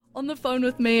On the phone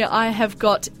with me, I have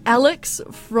got Alex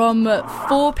from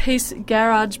four-piece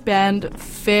garage band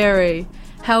F.A.I.R.Y.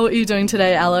 How are you doing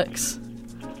today, Alex?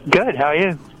 Good, how are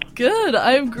you? Good,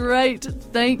 I'm great,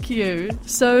 thank you.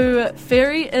 So,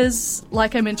 F.A.I.R.Y. is,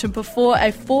 like I mentioned before,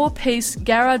 a four-piece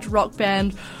garage rock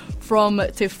band from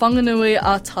Te Whanganui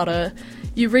a Tara.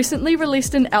 You recently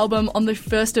released an album on the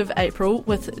 1st of April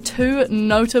with two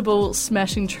notable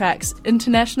smashing tracks,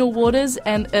 International Waters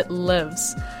and It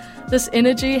Lives. This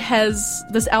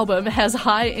album has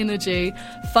high energy,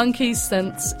 funky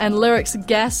synths, and lyrics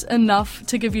gas enough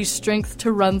to give you strength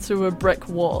to run through a brick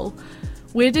wall.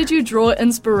 Where did you draw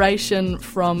inspiration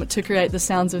from to create the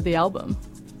sounds of the album?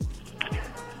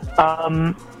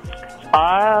 A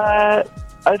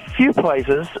few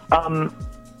places.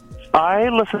 I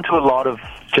listen to a lot of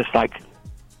just like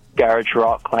garage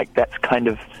rock, like that's kind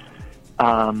of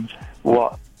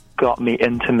what got me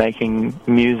into making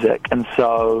music, and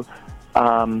so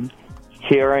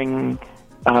hearing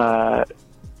I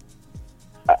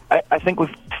think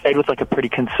we've stayed with like a pretty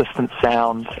consistent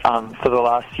sound for the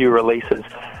last few releases,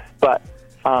 but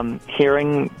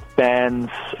hearing bands,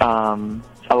 a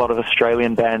lot of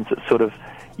Australian bands that sort of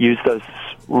use those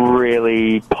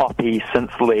really poppy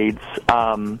synth leads,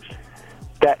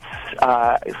 that's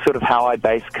sort of how I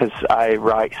base, because I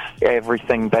write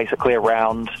everything basically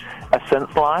around a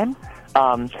synth line.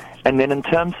 And then in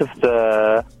terms of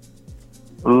the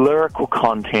lyrical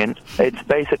content, it's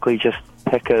basically just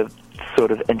pick a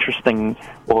sort of interesting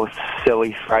or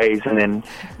silly phrase and then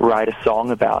write a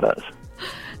song about it.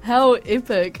 How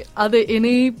epic. Are there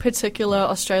any particular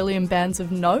Australian bands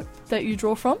of note that you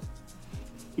draw from?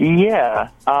 Yeah,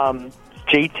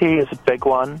 GT is a big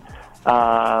one,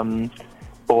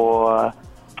 or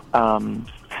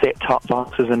Set Top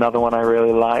Box is another one I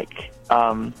really like.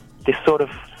 They're sort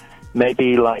of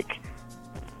maybe like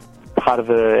part of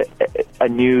a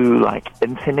new like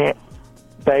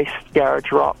internet-based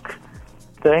garage rock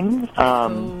thing.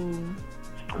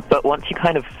 But once you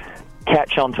kind of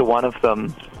catch on to one of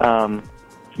them,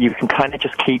 you can kind of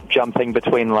just keep jumping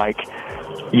between like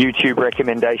YouTube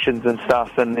recommendations and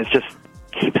stuff, and there's just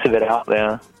heaps of it out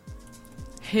there.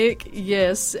 Heck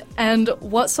yes. And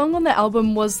what song on the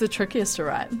album was the trickiest to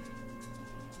write?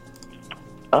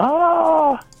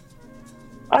 I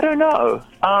don't know.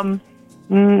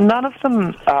 None of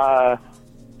them. I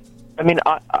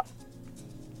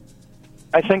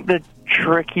think the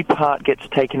tricky part gets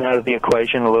taken out of the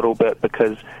equation a little bit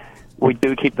because we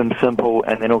do keep them simple,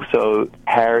 and then also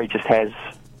Harry,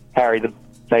 the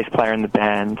bass player in the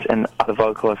band, and other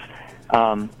vocalists,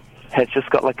 has just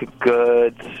got like a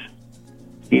good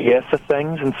ear for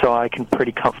things, and so I can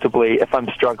pretty comfortably, if I'm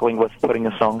struggling with putting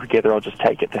a song together, I'll just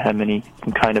take it to him and he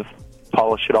can kind of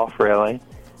polish it off, really.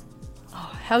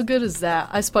 Oh, how good is that?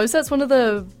 I suppose that's one of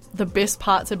the best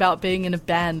parts about being in a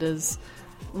band is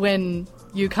when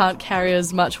you can't carry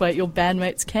as much weight your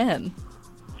bandmates can.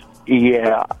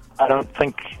 Yeah, I don't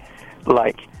think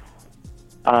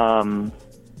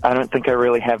I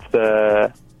really have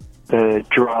the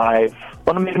drive.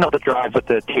 Well, maybe not the drive, but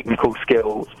the technical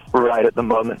skills right at the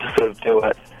moment to sort of do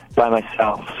it by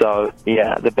myself. So,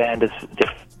 yeah, the band is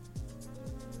just...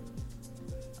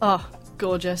 Oh,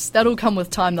 gorgeous. That'll come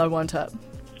with time, though, won't it?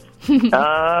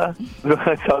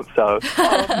 Let's hope so.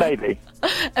 Oh, maybe.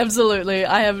 Absolutely.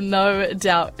 I have no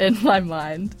doubt in my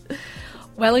mind.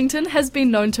 Wellington has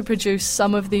been known to produce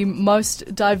some of the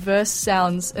most diverse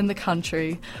sounds in the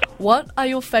country. What are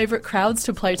your favourite crowds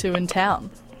to play to in town?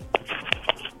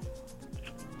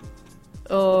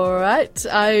 Alright,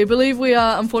 I believe we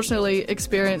are unfortunately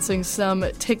experiencing some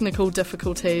technical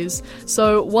difficulties.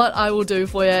 So what I will do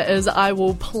for you is I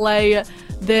will play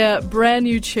their brand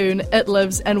new tune, It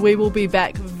Lives, and we will be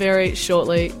back very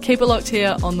shortly. Keep it locked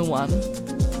here on The One.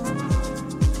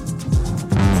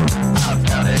 I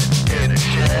found it in a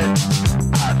shed.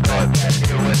 I thought that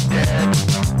it was dead.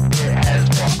 It has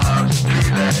 4 arms and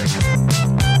 3 legs.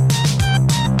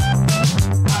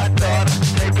 I thought I'd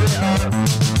take it up.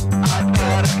 I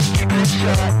thought I could keep it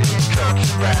shut. It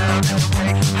jumps around and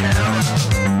wakes the town up.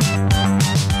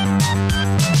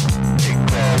 It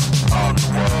grows on the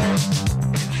walls.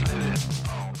 It's living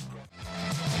on.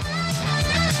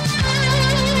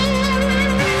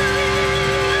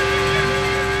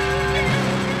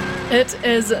 It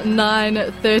is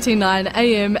 9:39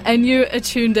 a.m. and you are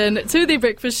tuned in to The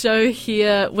Breakfast Show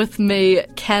here with me,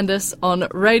 Candice, on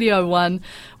Radio 1.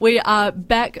 We are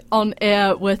back on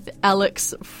air with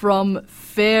Alex from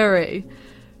F.A.I.R.Y.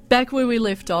 Back where we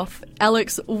left off,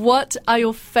 Alex, what are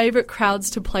your favourite crowds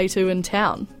to play to in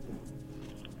town?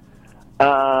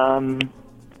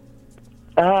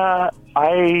 Well,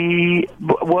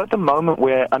 at the moment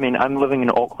I'm living in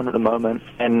Auckland at the moment,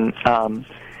 and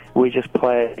we just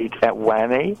played at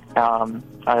Whammy.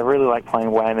 I really like playing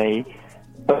Whammy.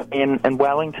 But in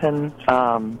Wellington,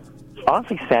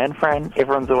 honestly, San Fran,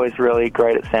 everyone's always really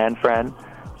great at San Fran.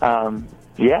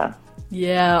 Yeah.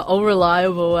 Yeah, all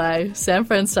reliable, eh? San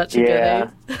Fran's such a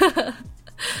goodie.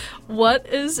 What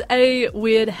is a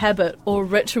weird habit or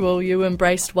ritual you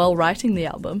embraced while writing the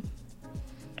album?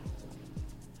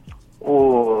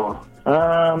 Oh,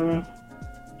 I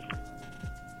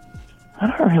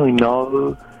don't really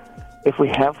know if we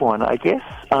have one. I guess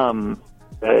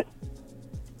the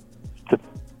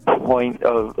point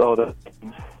of, or the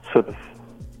sort of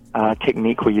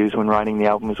technique we use when writing the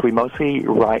album is we mostly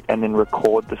write and then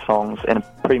record the songs in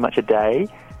pretty much a day.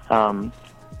 I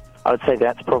would say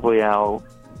that's probably our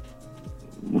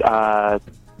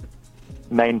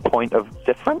main point of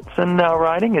difference in our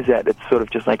writing, is that it's sort of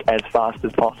just like as fast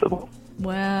as possible.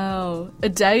 Wow. A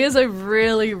day is a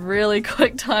really, really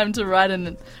quick time to write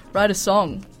a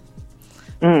song.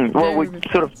 Well, we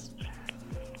sort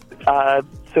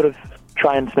of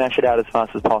try and smash it out as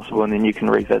fast as possible, and then you can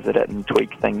revisit it and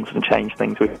tweak things and change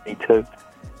things if you need to.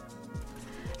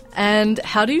 And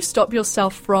how do you stop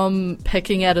yourself from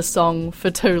picking at a song for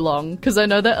too long? Because I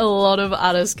know that a lot of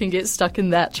artists can get stuck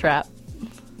in that trap.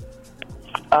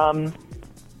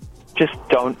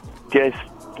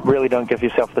 Really don't give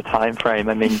yourself the time frame.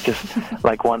 I mean, just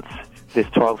like once there's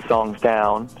 12 songs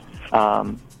down,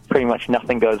 pretty much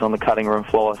nothing goes on the cutting room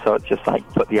floor, so it's just like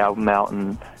put the album out,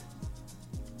 and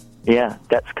yeah,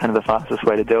 that's kind of the fastest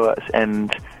way to do it,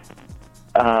 and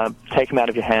take them out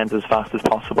of your hands as fast as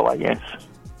possible, I guess.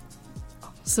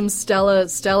 Some stellar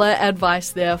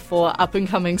advice there for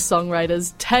up-and-coming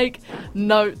songwriters. Take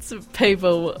notes,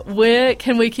 people. Where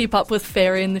can we keep up with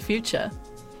F.A.I.R.Y in the future?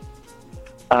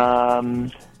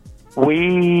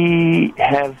 We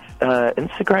have an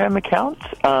Instagram account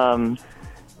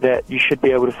that you should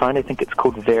be able to find. I think it's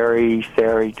called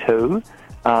F.A.I.R.Y 2.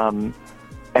 And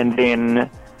then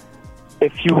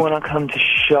if you want to come to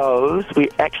shows, we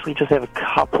actually just have a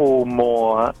couple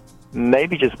more,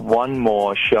 maybe just one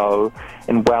more show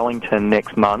in Wellington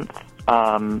next month,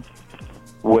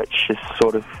 which is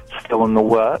sort of still in the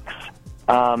works.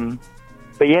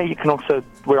 But yeah, you can also,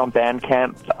 we're on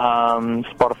Bandcamp,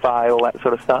 Spotify, all that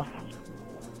sort of stuff.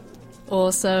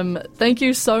 Awesome. Thank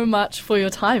you so much for your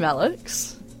time,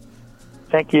 Alex.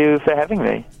 Thank you for having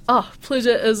me. Oh,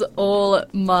 pleasure is all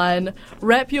mine.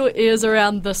 Wrap your ears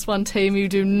around this one, team. You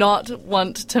do not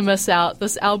want to miss out.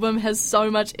 This album has so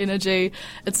much energy.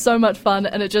 It's so much fun,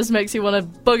 and it just makes you want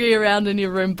to boogie around in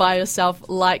your room by yourself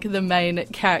like the main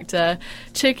character.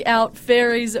 Check out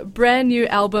F.A.I.R.Y's brand new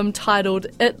album titled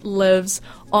It Lives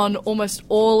on almost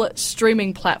all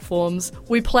streaming platforms.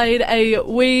 We played a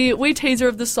wee teaser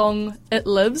of the song It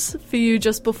Lives for you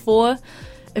just before.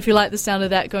 If you like the sound of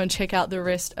that, go and check out the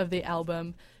rest of the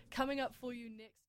album. Coming up for you next.